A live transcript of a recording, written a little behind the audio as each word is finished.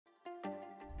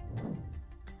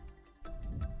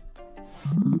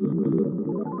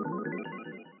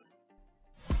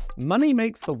Money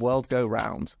makes the world go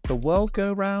round. The world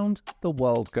go round, the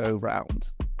world go round.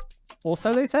 Or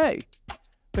so they say.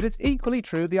 But it's equally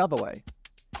true the other way.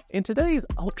 In today's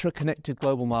ultra-connected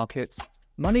global markets,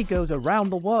 money goes around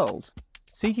the world,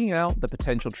 seeking out the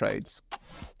potential trades.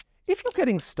 If you're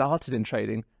getting started in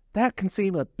trading, that can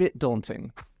seem a bit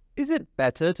daunting. Is it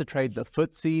better to trade the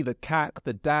FTSE, the CAC,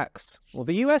 the DAX, or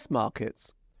the US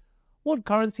markets? What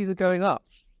currencies are going up,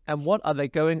 and what are they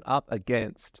going up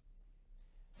against?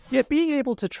 Yet being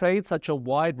able to trade such a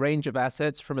wide range of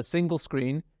assets from a single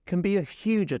screen can be a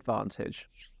huge advantage.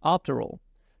 After all,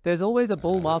 there's always a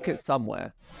bull market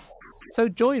somewhere. So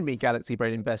join me, Galaxy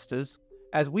Brain investors,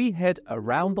 as we head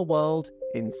around the world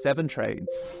in 7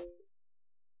 trades.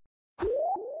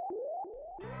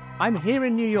 I'm here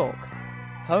in New York,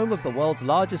 home of the world's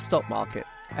largest stock market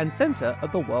and center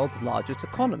of the world's largest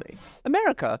economy.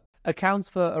 America accounts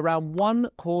for around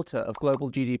 1/4 of global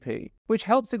GDP, which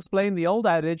helps explain the old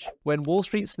adage, when Wall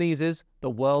Street sneezes, the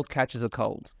world catches a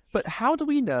cold. But how do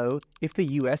we know if the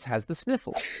US has the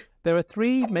sniffles? There are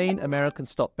 3 main American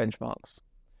stock benchmarks.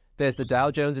 There's the Dow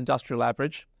Jones Industrial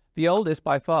Average, the oldest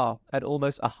by far at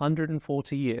almost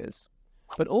 140 years,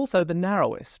 but also the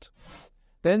narrowest.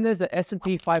 Then there's the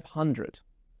S&P 500,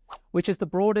 which is the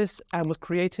broadest and was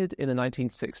created in the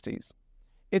 1960s.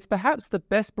 It's perhaps the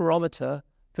best barometer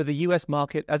for the US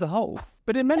market as a whole,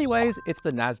 but in many ways it's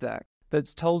the NASDAQ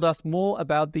that's told us more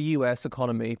about the US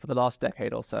economy for the last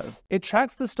decade or so. It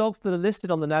tracks the stocks that are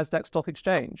listed on the NASDAQ Stock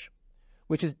Exchange,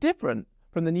 which is different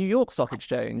from the New York Stock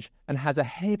Exchange and has a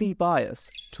heavy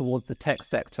bias towards the tech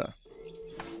sector.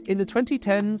 In the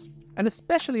 2010s, and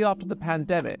especially after the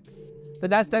pandemic, the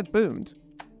NASDAQ boomed.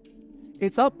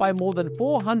 It's up by more than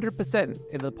 400%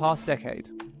 in the past decade.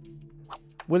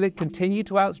 Will it continue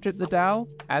to outstrip the Dow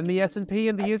and the S&P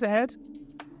in the years ahead?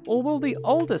 Or will the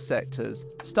older sectors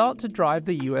start to drive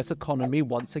the US economy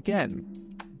once again?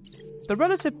 The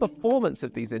relative performance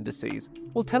of these indices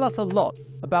will tell us a lot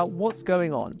about what's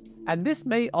going on, and this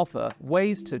may offer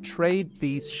ways to trade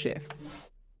these shifts.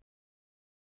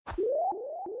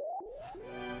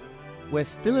 We're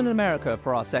still in America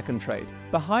for our second trade.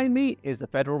 Behind me is the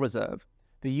Federal Reserve,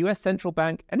 the US central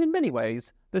bank, and in many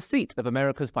ways, the seat of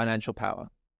America's financial power.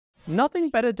 Nothing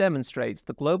better demonstrates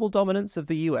the global dominance of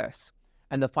the US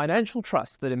and the financial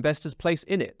trust that investors place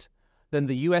in it than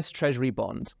the US Treasury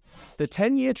bond. The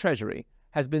 10-year Treasury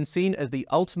has been seen as the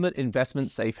ultimate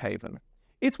investment safe haven.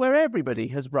 It's where everybody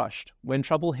has rushed when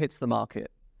trouble hits the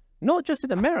market, not just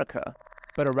in America,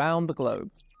 but around the globe.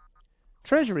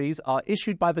 Treasuries are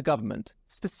issued by the government,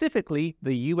 specifically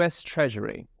the US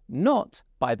Treasury, not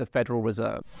by the Federal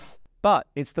Reserve. But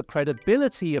it's the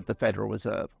credibility of the Federal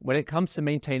Reserve when it comes to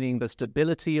maintaining the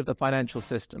stability of the financial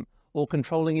system or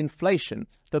controlling inflation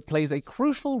that plays a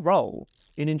crucial role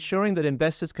in ensuring that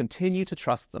investors continue to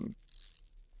trust them.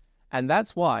 And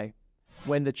that's why,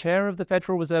 when the chair of the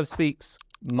Federal Reserve speaks,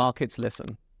 markets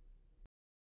listen.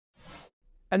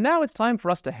 And now it's time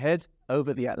for us to head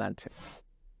over the Atlantic.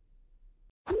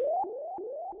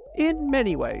 In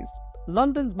many ways,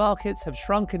 London's markets have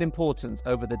shrunk in importance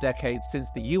over the decades since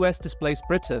the US displaced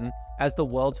Britain as the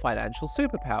world's financial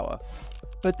superpower.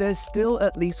 But there's still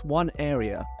at least one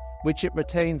area which it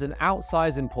retains an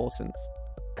outsized importance: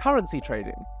 currency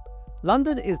trading.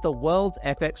 London is the world's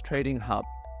FX trading hub,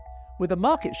 with a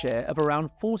market share of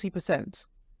around 40%.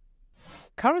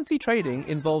 Currency trading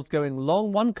involves going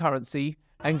long one currency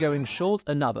and going short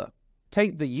another.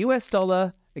 Take the US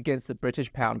dollar against the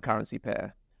British pound currency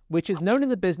pair, which is known in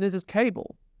the business as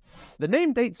cable. The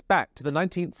name dates back to the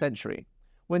 19th century,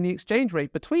 when the exchange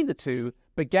rate between the two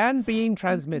began being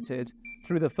transmitted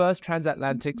through the first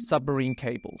transatlantic submarine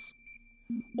cables.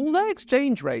 Although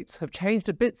exchange rates have changed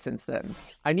a bit since then,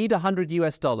 I need 100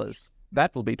 US dollars.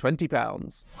 That will be 20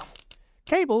 pounds.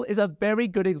 Cable is a very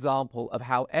good example of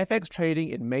how FX trading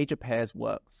in major pairs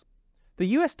works. The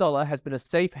US dollar has been a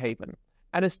safe haven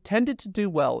and has tended to do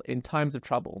well in times of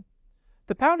trouble.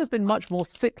 The pound has been much more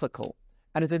cyclical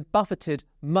and has been buffeted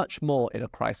much more in a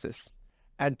crisis.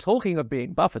 And talking of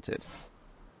being buffeted,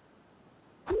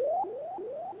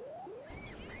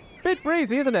 bit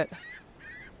breezy, isn't it?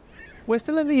 We're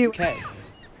still in the UK.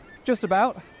 Just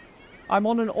about. I'm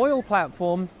on an oil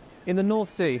platform in the North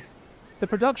Sea. The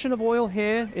production of oil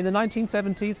here in the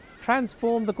 1970s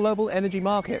transformed the global energy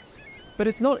markets. But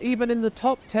it's not even in the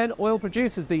top 10 oil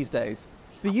producers these days.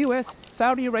 The US,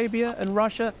 Saudi Arabia, and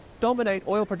Russia dominate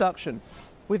oil production,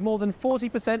 with more than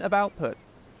 40% of output.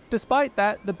 Despite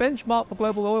that, the benchmark for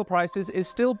global oil prices is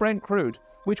still Brent Crude,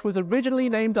 which was originally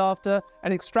named after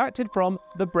and extracted from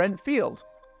the Brent field,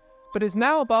 but is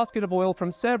now a basket of oil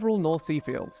from several North Sea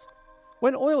fields.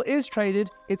 When oil is traded,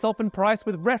 it's often priced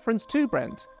with reference to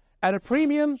Brent, at a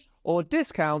premium or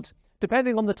discount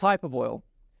depending on the type of oil,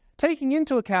 taking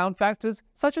into account factors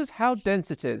such as how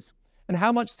dense it is and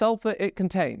how much sulfur it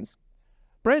contains.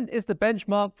 Brent is the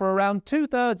benchmark for around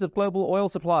 2/3 of global oil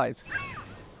supplies.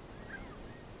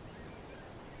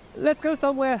 Let's go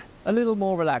somewhere a little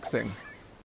more relaxing.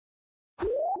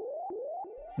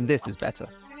 This is better.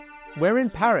 We're in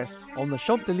Paris on the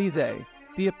Champs-Élysées,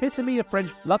 the epitome of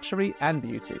French luxury and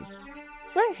beauty.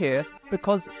 We're here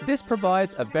because this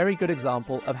provides a very good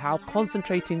example of how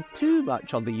concentrating too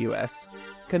much on the US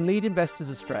can lead investors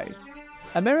astray.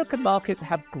 American markets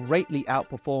have greatly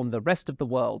outperformed the rest of the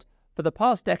world for the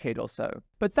past decade or so,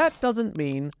 but that doesn't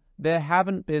mean there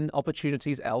haven't been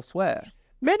opportunities elsewhere.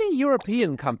 Many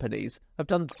European companies have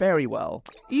done very well,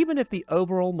 even if the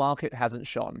overall market hasn't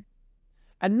shone.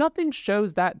 And nothing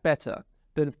shows that better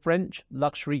than French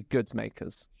luxury goods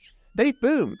makers. They've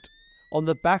boomed on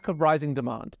the back of rising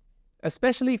demand,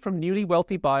 especially from newly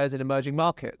wealthy buyers in emerging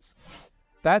markets.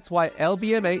 That's why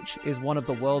LVMH is one of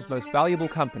the world's most valuable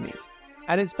companies,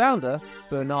 and its founder,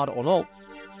 Bernard Arnault,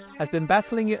 has been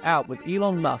battling it out with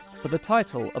Elon Musk for the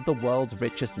title of the world's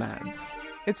richest man.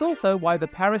 It's also why the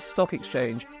Paris Stock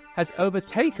Exchange has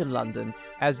overtaken London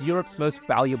as Europe's most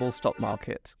valuable stock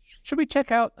market. Should we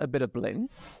check out a bit of bling?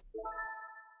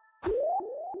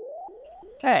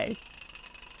 Hey,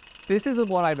 this isn't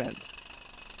what I meant.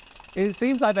 It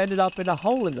seems I've ended up in a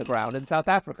hole in the ground in South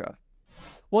Africa.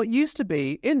 What used to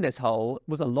be in this hole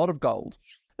was a lot of gold.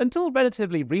 Until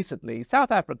relatively recently,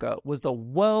 South Africa was the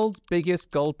world's biggest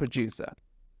gold producer.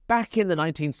 Back in the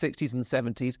 1960s and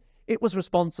 70s, it was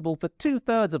responsible for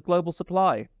 2/3 of global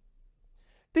supply.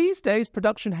 These days,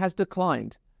 production has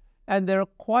declined, and there are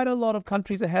quite a lot of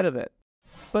countries ahead of it.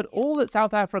 But all that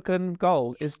South African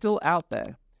gold is still out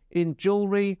there, in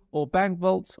jewelry or bank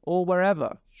vaults or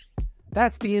wherever.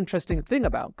 That's the interesting thing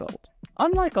about gold.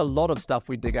 Unlike a lot of stuff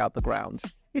we dig out the ground,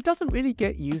 it doesn't really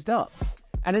get used up,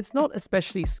 and it's not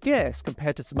especially scarce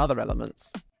compared to some other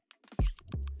elements.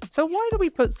 So why do we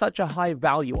put such a high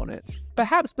value on it?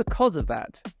 Perhaps because of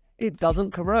that. It doesn't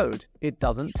corrode, it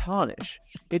doesn't tarnish,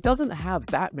 it doesn't have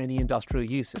that many industrial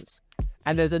uses,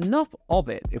 and there's enough of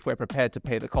it if we're prepared to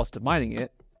pay the cost of mining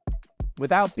it,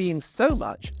 without being so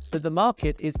much that the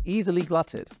market is easily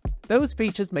glutted. Those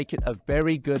features make it a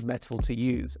very good metal to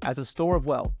use as a store of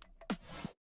wealth.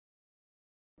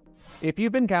 If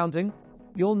you've been counting,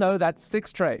 you'll know that's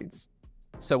 6 trades.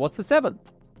 So what's the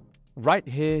 7th? Right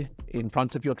here in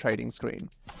front of your trading screen.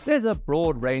 There's a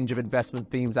broad range of investment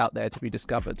themes out there to be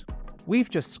discovered. We've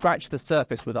just scratched the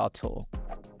surface with our tour.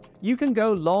 You can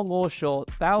go long or short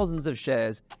thousands of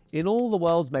shares in all the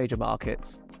world's major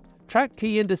markets. Track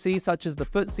key indices such as the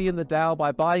FTSE and the Dow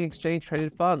by buying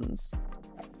exchange-traded funds.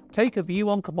 Take a view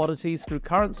on commodities through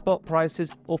current spot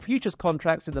prices or futures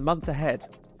contracts in the months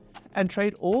ahead. And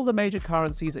trade all the major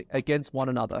currencies against one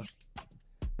another.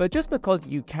 But just because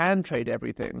you can trade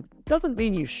everything doesn't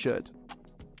mean you should.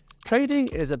 Trading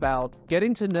is about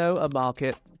getting to know a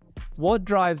market, what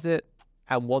drives it,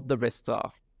 and what the risks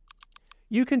are.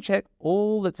 You can check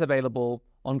all that's available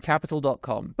on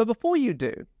capital.com. But before you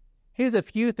do, here's a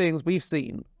few things we've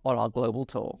seen on our global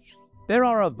tour. There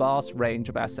are a vast range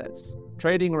of assets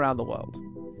trading around the world.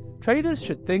 Traders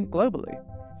should think globally.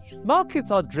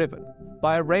 Markets are driven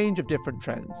by a range of different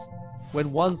trends.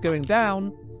 When one's going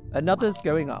down, another's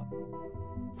going up.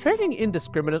 Trading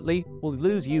indiscriminately will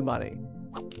lose you money.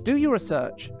 Do your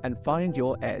research and find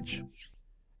your edge.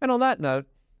 And on that note,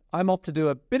 I'm off to do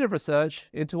a bit of research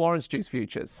into orange juice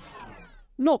futures.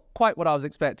 Not quite what I was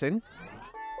expecting.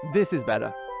 This is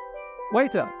better.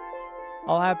 Waiter,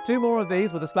 I'll have 2 more of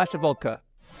these with a splash of vodka.